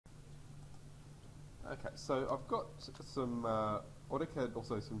Okay, so I've got some AutoCAD,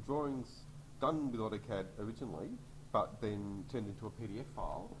 also some drawings done with AutoCAD originally, but then turned into a PDF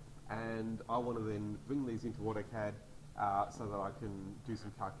file, and I want to then bring these into AutoCAD so that I can do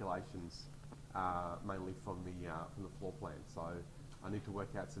some calculations, mainly from the floor plan. So I need to work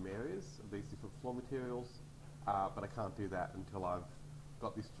out some areas of these different floor materials, but I can't do that until I've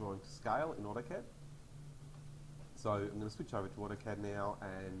got this drawing to scale in AutoCAD. So I'm going to switch over to AutoCAD now,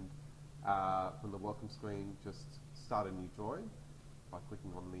 and from the welcome screen, just start a new drawing by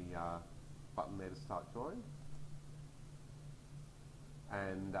clicking on the button there to start drawing.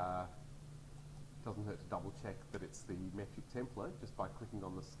 And it doesn't hurt to double check that it's the metric template just by clicking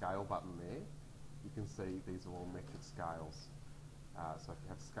on the scale button there. You can see these are all metric scales. So if you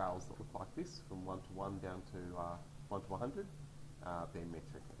have scales that look like this, from 1 to 1 down to 1 to 100, they're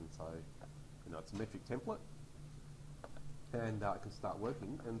metric. And so, it's a metric template. And I can start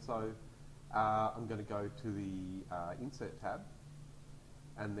working. And so I'm going to go to the Insert tab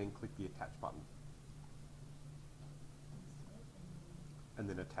and then click the Attach button. And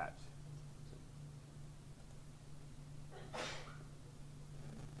then Attach.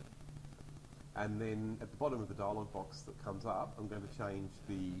 And then at the bottom of the dialog box that comes up, I'm going to change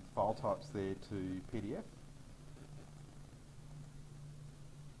the file types there to PDF.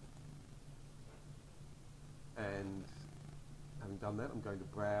 And having done that, I'm going to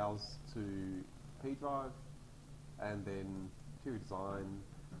browse to P drive, and then Interior Design,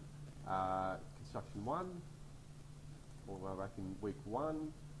 Construction 1, all the way back in week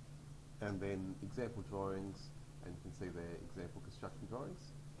 1, and then Example Drawings, and you can see there Example Construction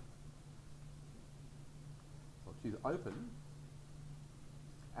Drawings. So I'll choose Open,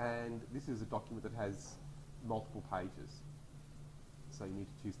 and this is a document that has multiple pages. So you need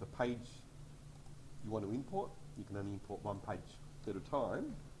to choose the page you want to import. You can only import one page at a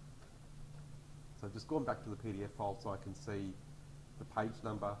time. So I've just gone back to the PDF file so I can see the page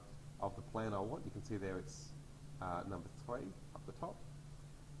number of the plan I want. You can see there it's number 3 up the top.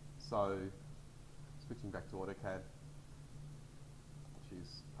 So switching back to AutoCAD,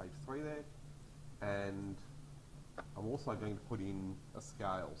 choose page 3 there, and I'm also going to put in a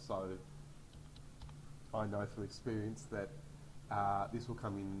scale. So I know through experience that this will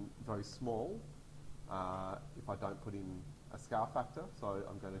come in very small if I don't put in a scale factor. So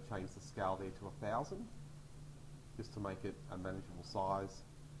I'm going to change the scale there to 1000 just to make it a manageable size,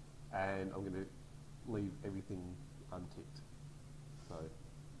 and I'm going to leave everything unticked. So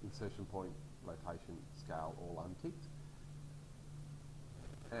insertion point, rotation, scale, all unticked,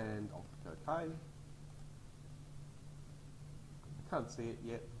 and I'll click OK. I can't see it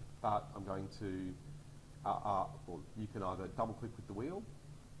yet, but I'm going to well, you can either double click with the wheel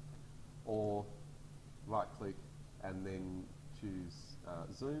or right click and then choose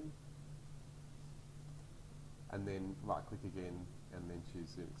zoom, and then right click again and then choose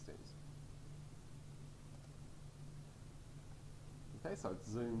zoom extends. Okay, so it's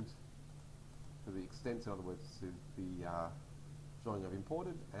zoomed to the extent, in other words, to the drawing I've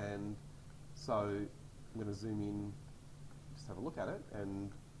imported, and so I'm going to zoom in, just have a look at it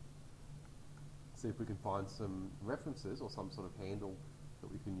and see if we can find some references or some sort of handle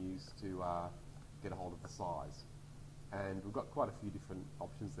that we can use to get a hold of the size. And we've got quite a few different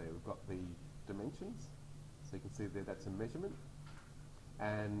options there. We've got the dimensions, so you can see there that's a measurement,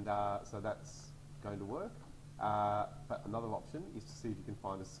 and so that's going to work. But another option is to see if you can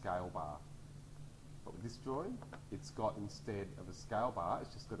find a scale bar. But with this drawing, it's got, instead of a scale bar,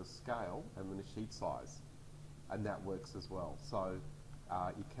 it's just got a scale and then a sheet size, and that works as well. So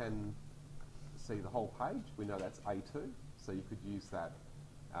you can see the whole page. We know that's A2, so you could use that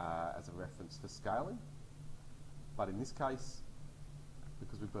as a reference for scaling. But in this case,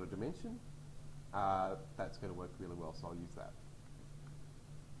 because we've got a dimension, that's going to work really well, so I'll use that.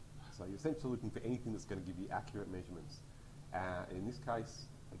 So you're essentially looking for anything that's going to give you accurate measurements. And in this case,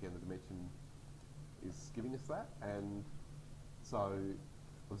 again, the dimension is giving us that, and so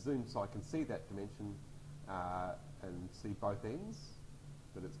I've zoomed so I can see that dimension and see both ends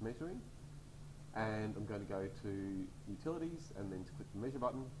that it's measuring. And I'm going to go to Utilities and then to click the Measure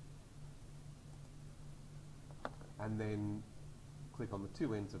button, and then click on the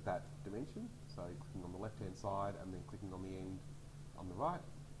two ends of that dimension, so clicking on the left hand side and then clicking on the end on the right,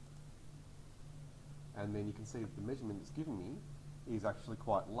 and then you can see that the measurement it's giving me is actually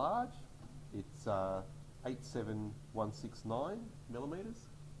quite large. It's 87169 millimeters,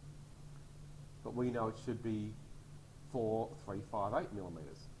 but we know it should be 4358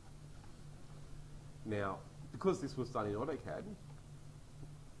 millimeters. Now, because this was done in AutoCAD,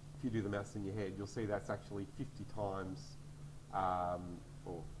 if you do the maths in your head, you'll see that's actually 50 times,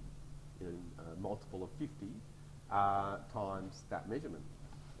 or multiple of 50 times that measurement.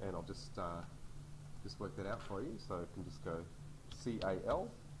 And I'll just work that out for you. So I can just go CAL,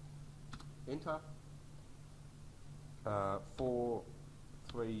 enter,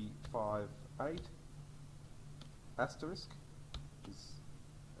 4358 asterisk is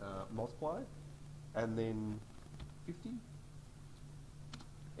multiply, and then 50,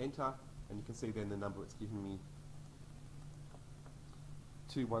 enter, and you can see then the number it's giving me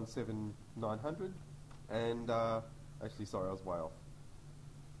 217,900, and actually sorry, I was way off.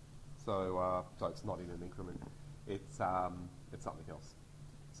 So it's not in an increment. It's something else.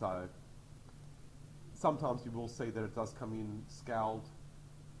 So sometimes you will see that it does come in scaled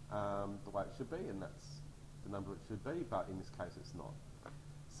the way it should be, and that's the number it should be, but in this case it's not.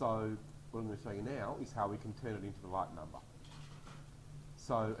 So what I'm going to show you now is how we can turn it into the right number.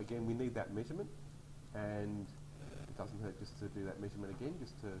 So again, we need that measurement, and it doesn't hurt just to do that measurement again,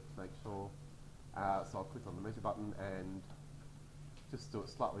 just to make sure. So I'll click on the measure button and just do it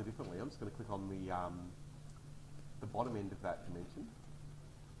slightly differently. I'm just going to click on the bottom end of that dimension,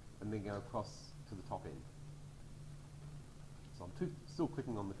 and then go across to the top end. So I'm still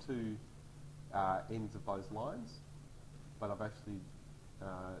clicking on the two ends of those lines, but I've actually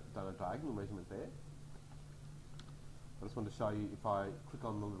done a diagonal measurement there. I just want to show you, if I click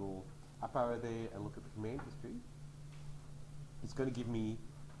on the little up arrow there and look at the command history, it's going to give me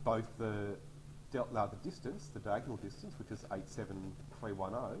both the distance, the diagonal distance, which is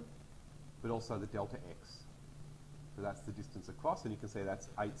 87310, but also the delta x. So that's the distance across, and you can see that's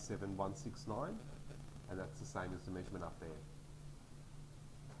 87169, and that's the same as the measurement up there.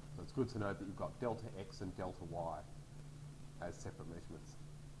 So it's good to know that you've got delta x and delta y as separate measurements.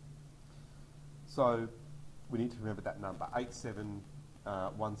 So we need to remember that number,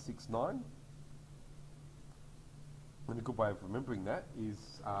 87169. And a good way of remembering that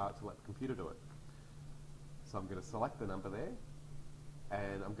is to let the computer do it. So I'm going to select the number there,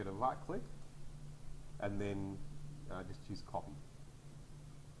 and I'm going to right click, and then just choose copy.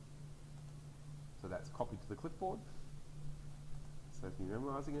 So that's copied to the clipboard. Saves me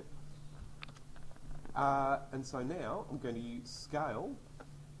memorising it. And so now I'm going to use scale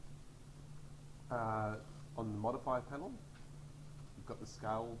on the modifier panel. You've got the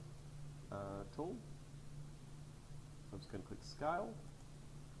scale tool. So I'm just going to click scale.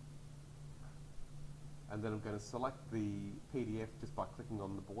 And then I'm going to select the PDF just by clicking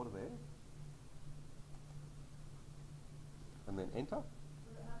on the border there. And then enter. Does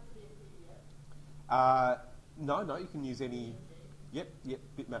it have to be a PDF? No, you can use any. Yep,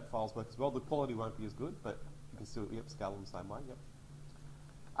 bitmap files work as well. The quality won't be as good, but you can still scale them the same way. Yep.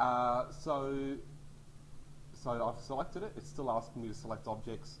 So I've selected it. It's still asking me to select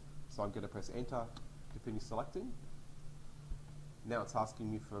objects, so I'm going to press enter to finish selecting. Now it's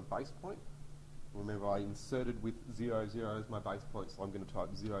asking me for a base point. Remember, I inserted with 0, 0 as my base point, so I'm going to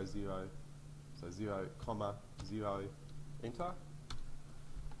type 0, 0, so 0, 0, enter,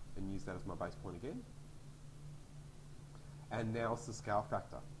 and use that as my base point again. And now it's the scale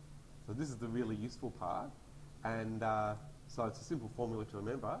factor. So this is the really useful part, and so it's a simple formula to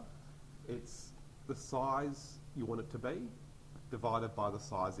remember. It's the size you want it to be divided by the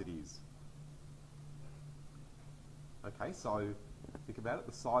size it is. Okay, so think about it,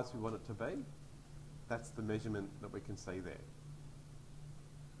 the size we want it to be, that's the measurement that we can see there.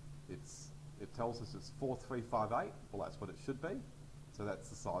 It tells us it's 4358, well that's what it should be, so that's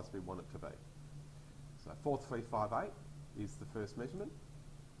the size we want it to be. So 4358 is the first measurement.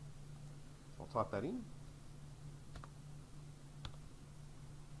 So I'll type that in.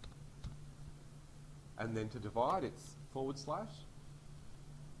 And then to divide, it's / on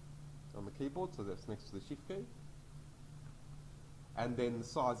the keyboard, so that's next to the shift key. And then the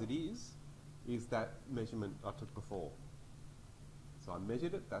size it is that measurement I took before. So I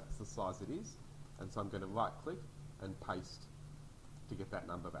measured it, that's the size it is, and so I'm going to right click and paste to get that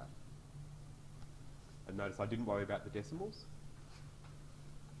number back. And notice I didn't worry about the decimals,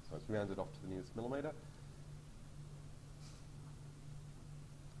 so it's rounded off to the nearest millimetre.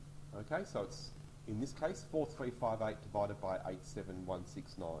 Okay, so it's, in this case, 4358 divided by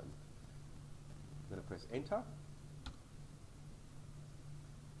 87169. I'm going to press enter.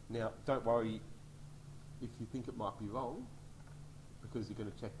 Now, don't worry if you think it might be wrong, because you're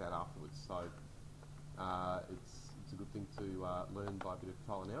going to check that afterwards. So it's a good thing to learn by a bit of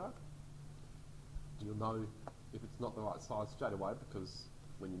trial and error. You'll know if it's not the right size straight away, because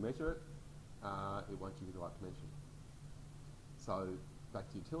when you measure it, it won't give you the right dimension. So back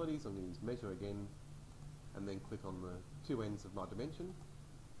to utilities, I'm going to use measure again, and then click on the two ends of my dimension.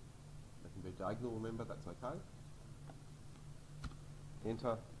 They can be diagonal, remember, that's okay.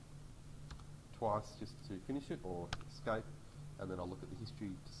 Enter, twice just to finish it, or escape, and then I'll look at the history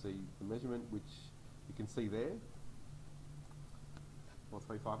to see the measurement, which you can see there,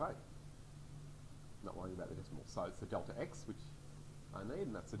 4358. Not worrying about the decimal. So it's the delta x, which I need,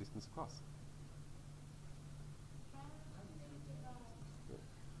 and that's the distance across. Yeah.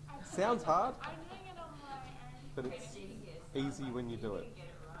 Sounds hard, I'm doing it on my own. but it's easy when you do it.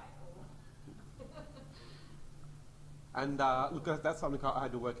 And look, that's something I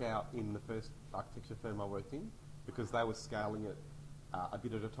had to work out in the first architecture firm I worked in, because they were scaling it a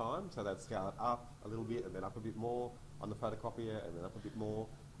bit at a time. So they'd scale it up a little bit, and then up a bit more on the photocopier, and then up a bit more,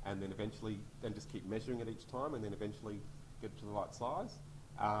 and then eventually, then just keep measuring it each time, and then eventually get it to the right size.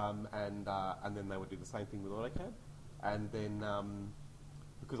 And then they would do the same thing with AutoCAD. And then,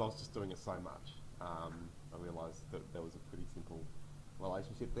 because I was just doing it so much, I realised that there was a pretty simple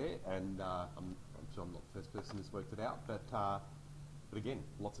relationship there, and I'm sure I'm not the first person who's worked it out, but again,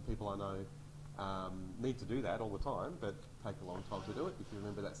 lots of people I know need to do that all the time, but take a long time to do it. If you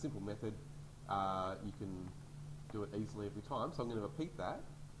remember that simple method, you can do it easily every time. So I'm going to repeat that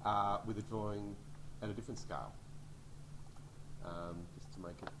with a drawing at a different scale, just to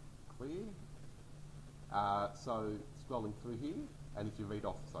make it clear. So scrolling through here, and if you read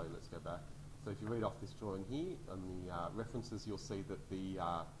off, sorry, let's go back. So if you read off this drawing here, on the references, you'll see that the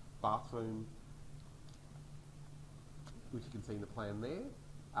bathroom, which you can see in the plan there,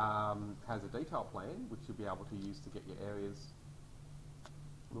 has a detail plan, which you'll be able to use to get your areas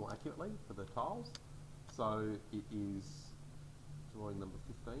more accurately for the tiles. So it is drawing number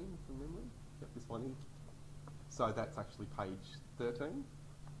 15 from memory. Yep, this one here. So that's actually page 13.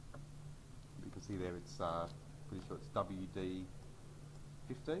 You can see there it's pretty sure it's WD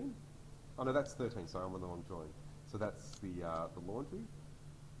 15. Oh no, that's 13. Sorry, I'm on the wrong drawing. So that's the laundry. I'm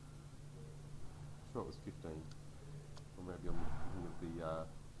sure it was 15. Or maybe I'm thinking of the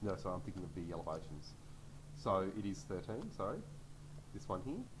no. Sorry, I'm thinking of the elevations. So it is 13. Sorry, this one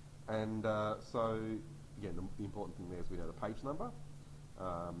here. And so again, the important thing there is we know the page number.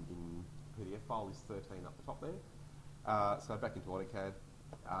 In PDF file is 13 up the top there. So back into AutoCAD,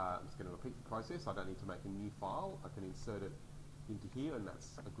 I'm just going to repeat the process. I don't need to make a new file. I can insert it into here, and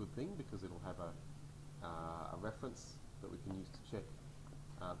that's a good thing because it'll have a reference that we can use to check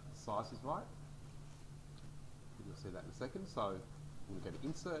the size is right. You'll see that in a second. So I'm going to go to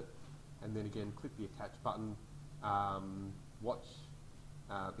Insert, and then again click the Attach button. Watch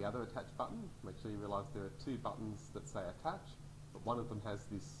the other Attach button. Make sure you realise there are two buttons that say Attach, but one of them has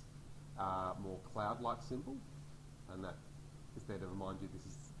this more cloud-like symbol, and that is there to remind you this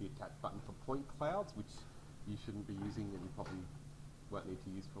is the Attach button for point clouds, which you shouldn't be using, and you probably won't need to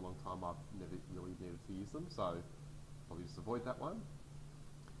use for a long time. I've never really needed to use them, so probably just avoid that one.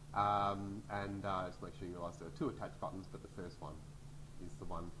 Just make sure you realise there are two attach buttons, but the first one is the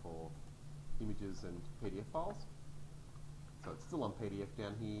one for images and PDF files. So it's still on PDF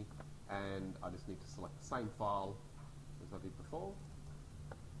down here, and I just need to select the same file as I did before.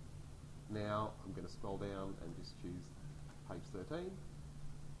 Now I'm going to scroll down and just choose page 13.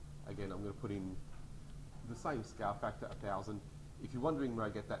 Again, I'm going to put in the same scale factor, 1000. If you're wondering where I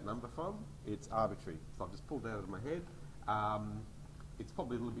get that number from, it's arbitrary. So I've just pulled that out of my head. It's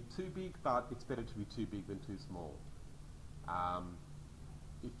probably a little bit too big, but it's better to be too big than too small.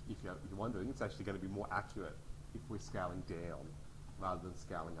 If you're wondering, it's actually going to be more accurate if we're scaling down rather than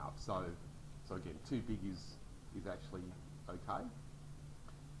scaling up. So again, too big is actually okay.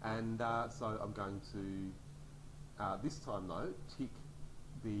 And so I'm going to, this time though, tick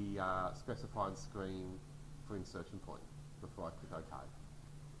the specified screen for insertion point before I click OK.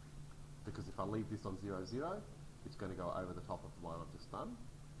 Because if I leave this on 0, 0, it's going to go over the top of the line I've just done.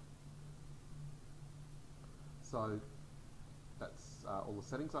 So that's all the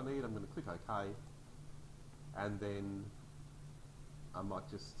settings I need. I'm going to click OK, and then I might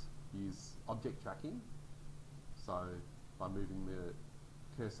just use object tracking. So by moving the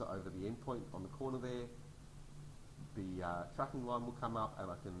cursor over the endpoint on the corner there, the tracking line will come up,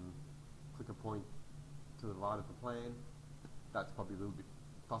 and I can click a point to the right of the plan. That's probably a little bit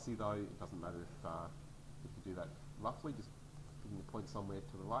fussy though. It doesn't matter if you do that roughly, just putting the point somewhere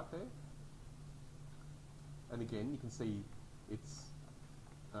to the right there. And again, you can see it's,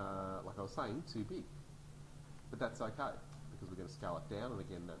 like I was saying, too big. But that's okay, because we're going to scale it down, and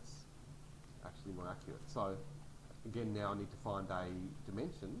again, that's actually more accurate. So again, now I need to find a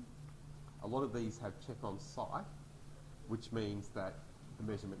dimension. A lot of these have check on site, which means that the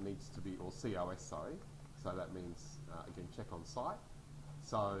measurement needs to be, or COS, sorry. So that means, again, check on site.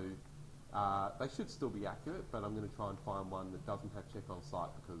 So they should still be accurate, but I'm going to try and find one that doesn't have check on site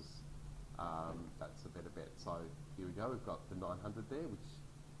because that's a better bet. So here we go, we've got the 900 there, which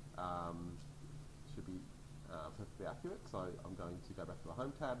should be perfectly accurate. So I'm going to go back to the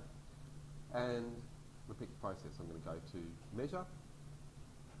Home tab and repeat the process. I'm going to go to Measure,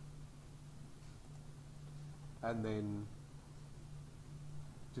 and then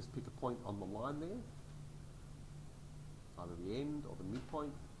just pick a point on the line there, either the end or the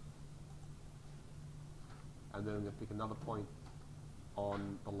midpoint, and then I'm going to pick another point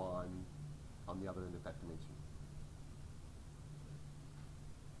on the line on the other end of that dimension.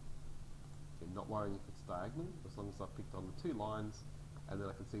 Again, not worrying if it's diagonal, as long as I've picked on the two lines, and then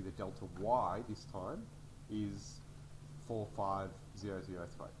I can see the delta y this time is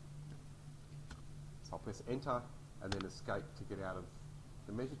 45003. So I'll press enter and then escape to get out of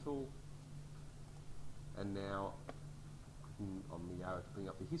the measure tool, and now clicking on the arrow to bring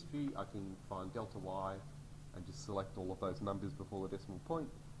up the history, I can find delta y and just select all of those numbers before the decimal point,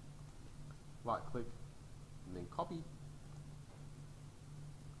 right click and then copy,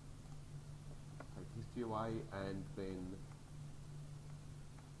 take the history away, and then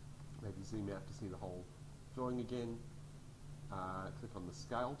maybe zoom out to see the whole drawing again. Click on the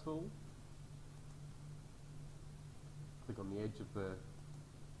scale tool, click on the edge of the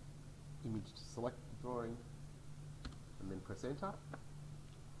image to select the drawing, and then press enter.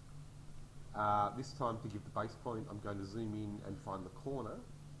 This time, to give the base point, I'm going to zoom in and find the corner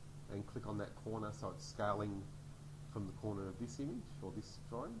and click on that corner so it's scaling from the corner of this image or this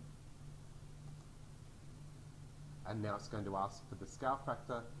drawing. And now it's going to ask for the scale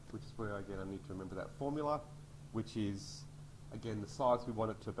factor, which is where again I need to remember that formula, which is again the size we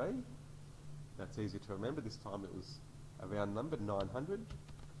want it to be. That's easy to remember. This time it was a round number, 900,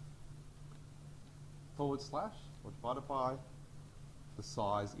 / or divided by the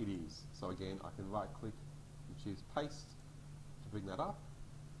size it is. So again, I can right click and choose paste to bring that up,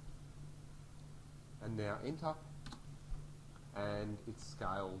 and now enter, and it's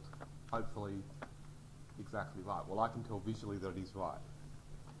scaled hopefully exactly right. Well, I can tell visually that it is right,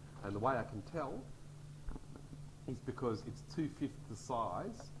 and the way I can tell is because it's 2/5 the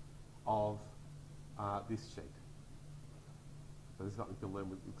size of this sheet. So this is something you can learn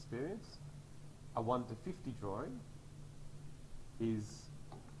with experience. A 1 to 50 drawing is,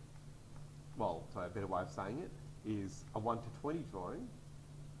 well, so a better way of saying it is a 1 to 20 drawing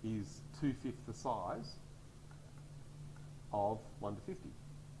is 2/5 the size of 1 to 50,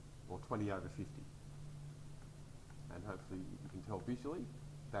 or 20 over 50. And hopefully you can tell visually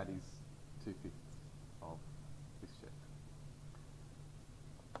that is 2/5 of this sheet.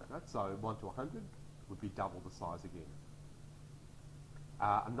 Right, so 1 to 100 would be double the size again.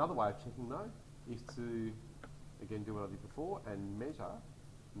 Another way of checking though is to again do what I did before and measure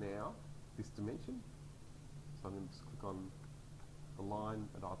now this dimension. So I'm going to just click on the line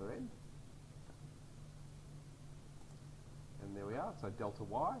at either end, and there we are. So delta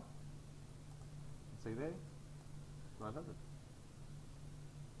y, you can see there, 900.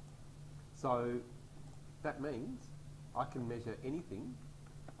 So that means I can measure anything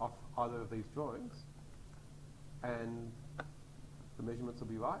off either of these drawings and the measurements will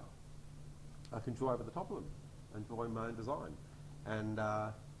be right. I can draw over the top of them and draw in my own design and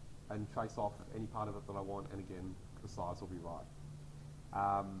trace off any part of it that I want, and again the size will be right.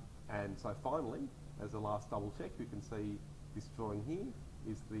 And so finally, as a last double check, you can see this drawing here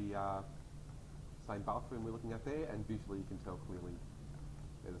is the same bathroom we're looking at there, and visually you can tell clearly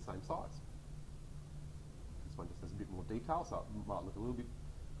they're the same size. This one just has a bit more detail, so it might look a little bit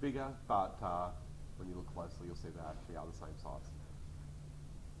bigger, but when you look closely you'll see they actually are the same size.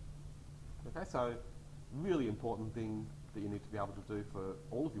 Okay, so really important thing that you need to be able to do for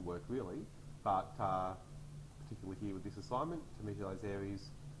all of your work really, but particularly here with this assignment, to measure those areas,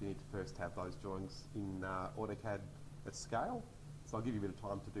 you need to first have those drawings in AutoCAD at scale. So I'll give you a bit of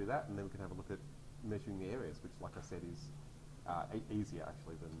time to do that, and then we can have a look at measuring the areas, which, like I said, is easier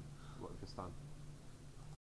actually than what we've just done.